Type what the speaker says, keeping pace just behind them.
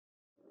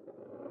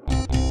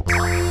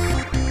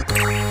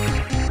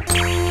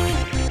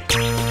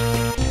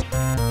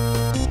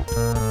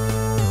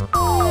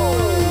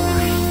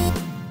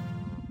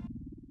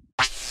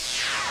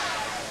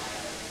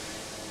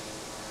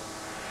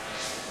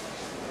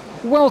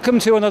Welcome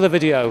to another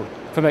video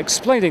from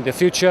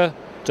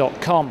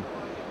explainingthefuture.com.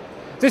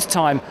 This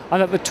time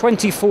I'm at the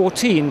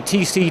 2014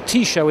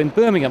 TCT Show in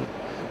Birmingham,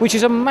 which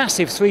is a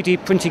massive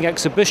 3D printing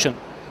exhibition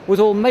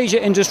with all major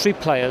industry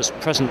players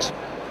present.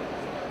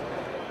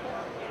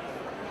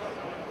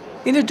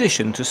 In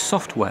addition to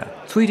software,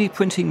 3D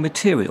printing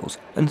materials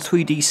and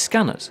 3D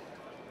scanners,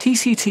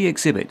 TCT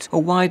exhibits a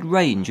wide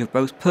range of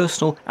both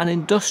personal and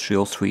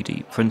industrial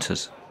 3D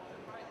printers.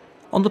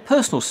 On the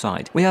personal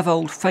side, we have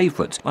old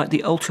favourites like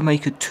the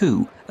Ultimaker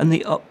 2 and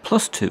the Up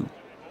Plus 2,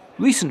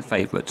 recent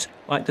favourites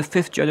like the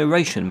 5th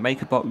generation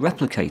MakerBot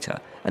Replicator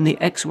and the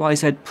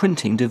XYZ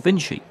Printing Da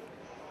Vinci,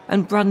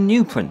 and brand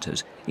new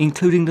printers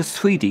including the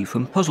 3D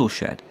from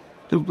PolyJet,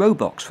 the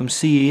Robox from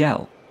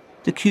CEL,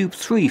 the Cube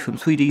 3 from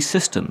 3D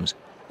Systems,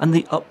 and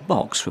the Up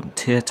Box from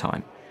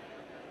TierTime.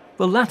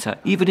 The latter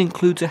even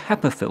includes a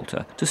HEPA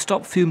filter to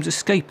stop fumes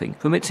escaping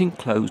from its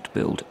enclosed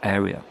build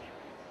area.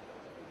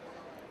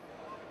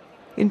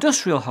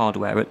 Industrial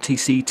hardware at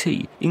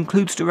TCT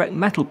includes direct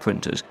metal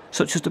printers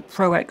such as the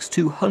Pro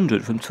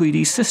X200 from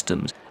 3D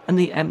Systems and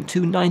the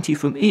M290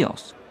 from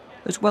EOS,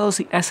 as well as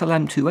the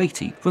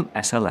SLM280 from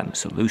SLM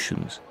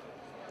Solutions.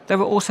 There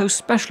are also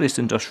specialist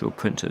industrial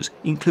printers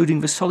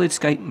including the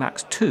SolidScape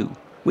Max 2,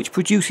 which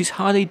produces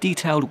highly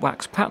detailed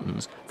wax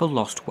patterns for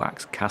lost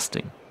wax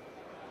casting.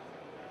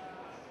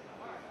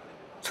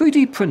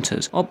 3D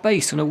printers are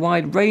based on a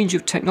wide range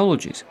of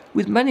technologies,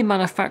 with many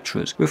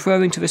manufacturers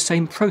referring to the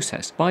same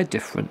process by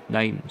different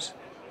names.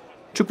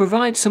 To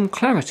provide some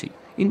clarity,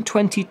 in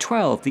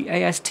 2012 the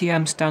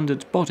ASTM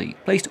standards body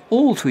placed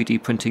all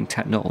 3D printing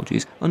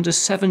technologies under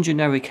 7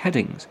 generic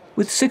headings,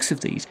 with 6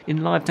 of these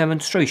in live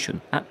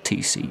demonstration at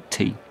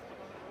TCT.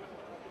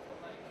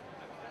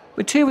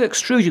 Material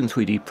extrusion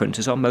 3D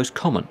printers are most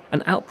common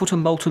and output a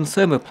molten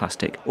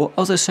thermoplastic or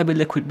other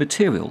semi-liquid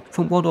material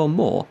from one or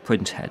more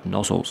printhead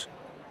nozzles.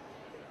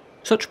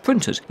 Such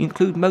printers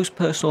include most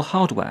personal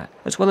hardware,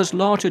 as well as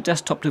larger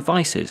desktop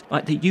devices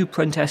like the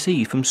Uprint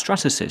SE from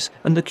Stratasys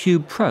and the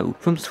Cube Pro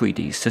from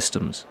 3D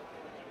Systems.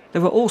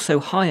 There are also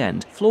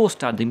high-end,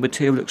 floor-standing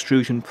material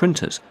extrusion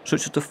printers,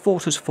 such as the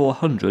Fortus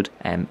 400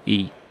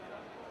 ME.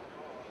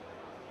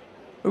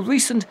 A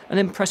recent and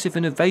impressive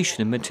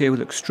innovation in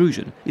material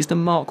extrusion is the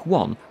Mark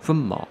I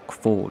from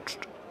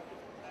Markforged.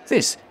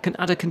 This can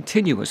add a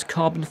continuous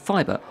carbon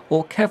fibre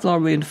or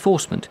Kevlar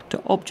reinforcement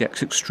to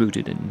objects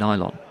extruded in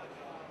nylon.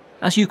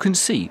 As you can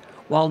see,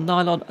 while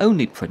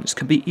nylon-only prints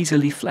can be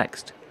easily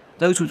flexed,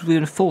 those with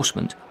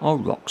reinforcement are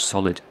rock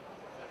solid.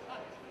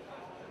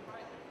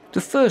 The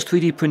first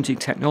 3D printing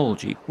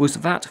technology was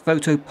vat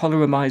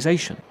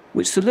photopolymerization,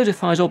 which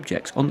solidifies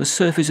objects on the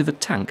surface of a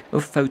tank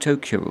of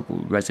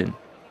photocurable resin.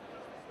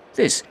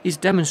 This is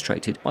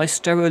demonstrated by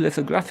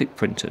stereolithographic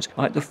printers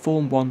like the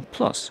Form 1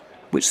 Plus,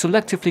 which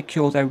selectively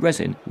cure their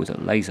resin with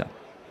a laser.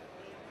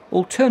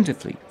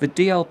 Alternatively, the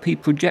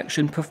DLP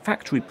projection per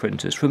factory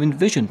printers from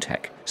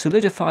EnvisionTech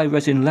solidify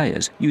resin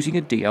layers using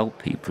a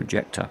DLP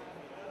projector.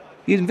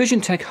 The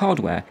EnvisionTech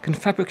hardware can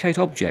fabricate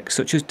objects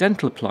such as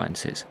dental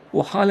appliances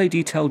or highly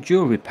detailed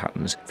jewellery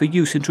patterns for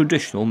use in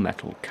traditional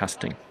metal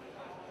casting.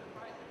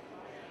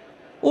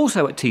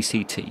 Also at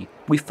TCT,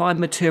 we find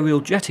material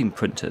jetting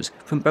printers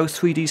from both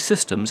 3D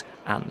Systems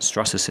and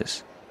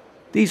Stratasys.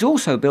 These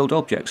also build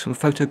objects from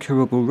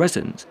photocurable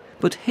resins,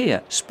 but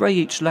here spray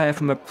each layer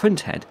from a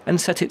printhead and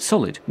set it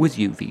solid with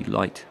UV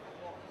light.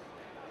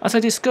 As I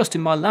discussed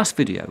in my last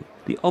video,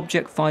 the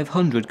Object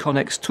 500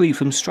 Connex 3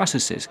 from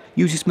Stratasys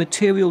uses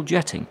material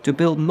jetting to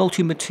build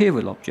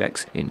multi-material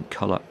objects in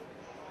colour.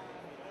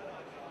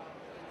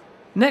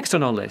 Next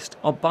on our list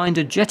are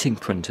binder jetting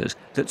printers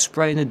that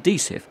spray an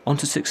adhesive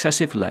onto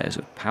successive layers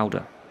of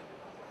powder.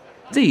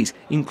 These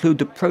include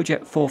the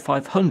ProJet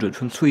 4500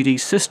 from 3D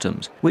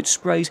Systems, which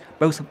sprays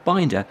both a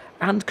binder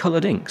and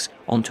coloured inks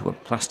onto a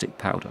plastic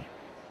powder.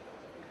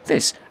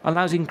 This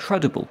allows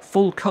incredible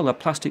full-colour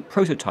plastic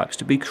prototypes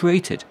to be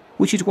created,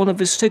 which is one of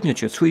the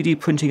signature 3D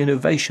printing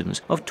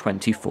innovations of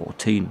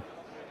 2014.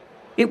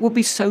 It would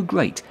be so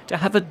great to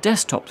have a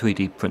desktop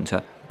 3D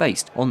printer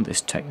based on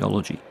this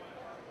technology.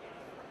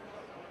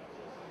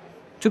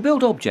 To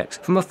build objects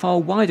from a far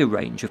wider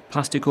range of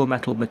plastic or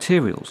metal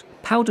materials,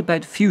 powder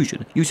bed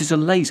fusion uses a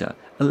laser,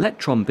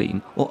 electron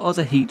beam or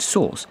other heat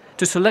source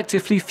to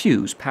selectively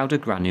fuse powder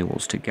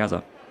granules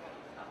together.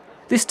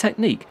 This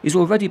technique is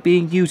already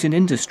being used in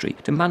industry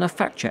to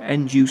manufacture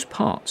end-use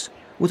parts,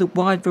 with a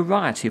wide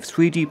variety of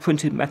 3D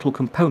printed metal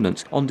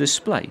components on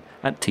display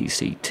at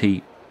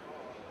TCT.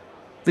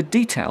 The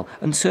detail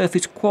and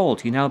surface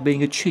quality now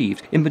being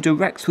achieved in the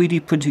direct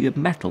 3D printing of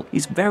metal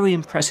is very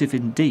impressive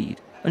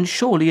indeed, and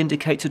surely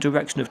indicates a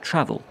direction of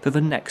travel for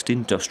the next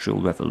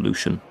industrial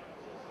revolution.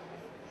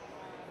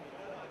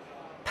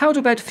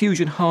 Powder bed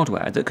fusion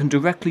hardware that can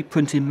directly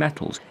print in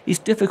metals is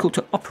difficult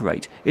to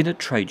operate in a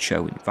trade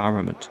show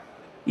environment.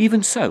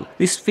 Even so,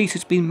 this feat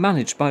has been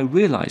managed by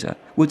Realizer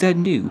with their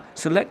new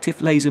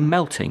selective laser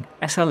melting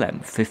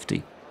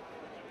SLM50.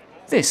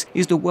 This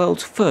is the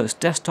world's first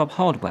desktop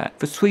hardware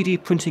for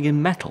 3D printing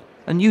in metal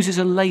and uses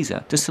a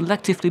laser to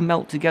selectively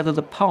melt together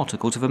the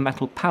particles of a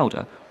metal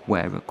powder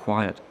where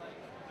required.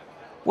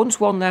 Once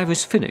one layer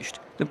is finished,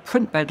 the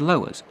print bed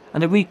lowers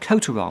and a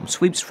recoater arm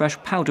sweeps fresh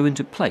powder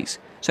into place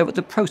so that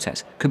the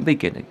process can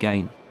begin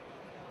again.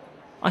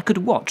 I could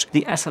watch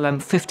the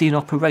SLM50 in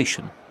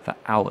operation for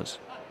hours.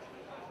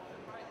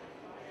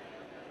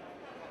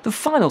 The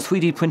final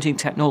 3D printing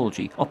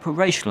technology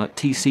operational at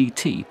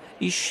TCT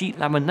is sheet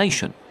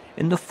lamination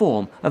in the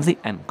form of the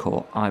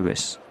M-Core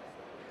Iris.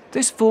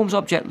 This forms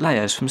object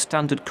layers from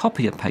standard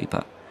copier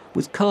paper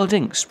with coloured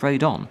ink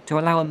sprayed on to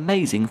allow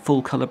amazing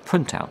full-colour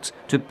printouts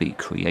to be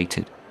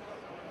created.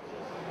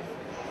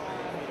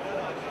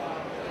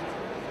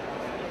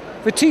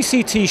 The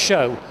TCT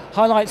show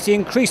highlights the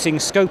increasing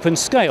scope and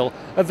scale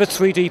of the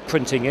 3D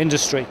printing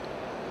industry.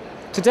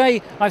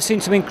 Today I've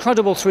seen some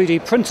incredible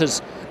 3D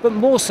printers, but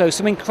more so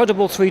some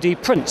incredible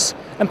 3D prints,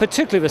 and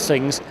particularly the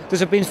things that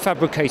have been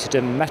fabricated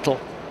in metal.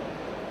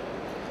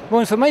 More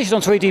information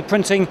on 3D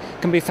printing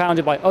can be found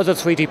in my other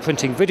 3D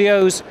printing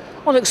videos,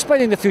 on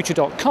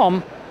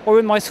explainingthefuture.com, or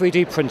in my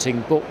 3D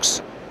printing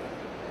books.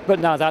 But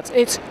now that's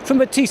it from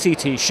the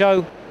TCT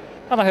show,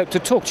 and I hope to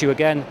talk to you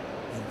again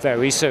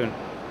very soon.